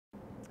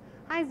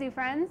Hi Zoo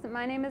friends,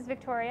 my name is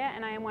Victoria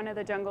and I am one of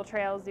the Jungle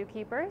Trail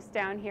zookeepers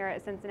down here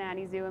at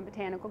Cincinnati Zoo and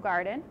Botanical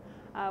Garden.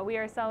 We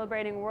are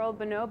celebrating World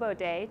Bonobo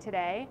Day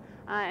today,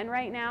 and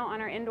right now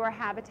on our indoor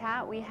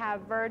habitat we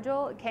have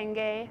Virgil,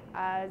 Kenge,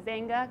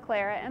 Zanga,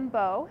 Clara, and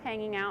Bo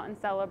hanging out and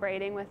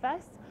celebrating with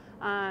us.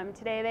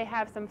 Today they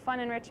have some fun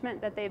enrichment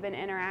that they've been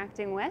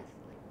interacting with.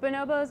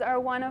 Bonobos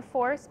are one of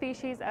 4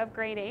 species of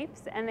great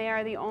apes, and they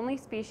are the only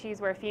species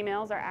where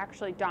females are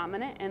actually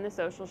dominant in the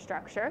social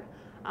structure.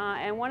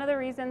 And one of the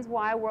reasons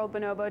why World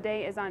Bonobo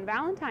Day is on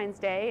Valentine's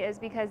Day is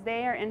because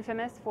they are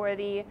infamous for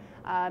the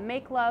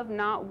make love,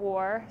 not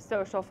war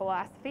social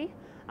philosophy.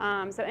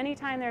 So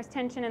anytime there's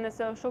tension in the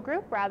social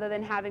group, rather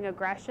than having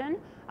aggression,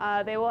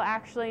 they will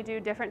actually do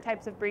different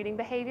types of breeding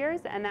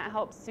behaviors, and that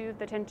helps soothe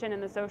the tension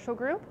in the social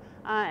group,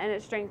 and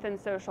it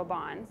strengthens social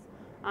bonds.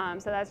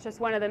 So that's just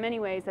one of the many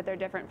ways that they're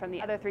different from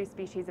the other 3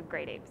 species of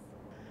great apes.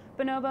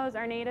 Bonobos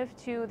are native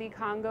to the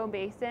Congo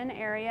Basin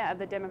area of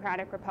the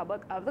Democratic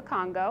Republic of the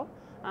Congo.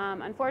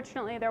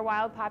 Unfortunately, their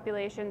wild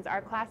populations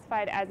are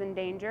classified as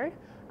endangered,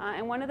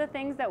 and one of the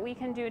things that we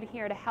can do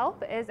here to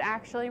help is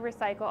actually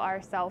recycle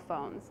our cell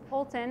phones.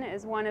 Coltan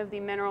is one of the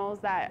minerals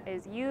that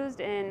is used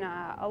in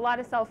a lot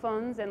of cell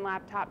phones and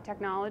laptop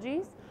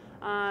technologies,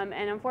 and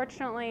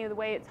unfortunately the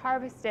way it's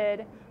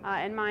harvested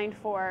and mined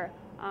for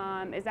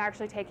is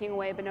actually taking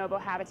away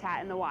bonobo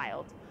habitat in the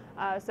wild.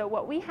 So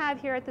what we have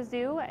here at the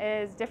zoo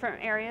is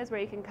different areas where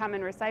you can come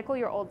and recycle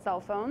your old cell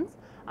phones.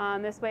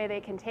 This way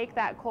they can take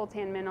that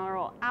coltan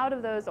mineral out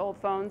of those old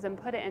phones and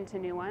put it into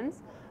new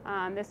ones.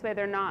 This way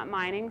they're not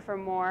mining for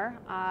more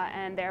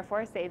and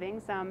therefore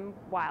saving some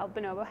wild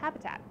bonobo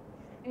habitat.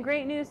 And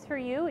great news for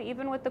you,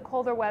 even with the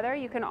colder weather,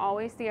 you can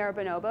always see our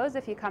bonobos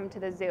if you come to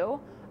the zoo.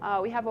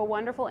 We have a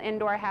wonderful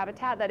indoor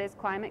habitat that is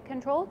climate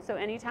controlled, so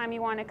anytime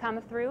you want to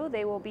come through,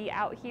 they will be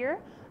out here,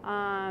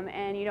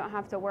 and you don't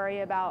have to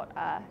worry about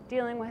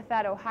dealing with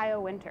that Ohio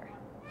winter.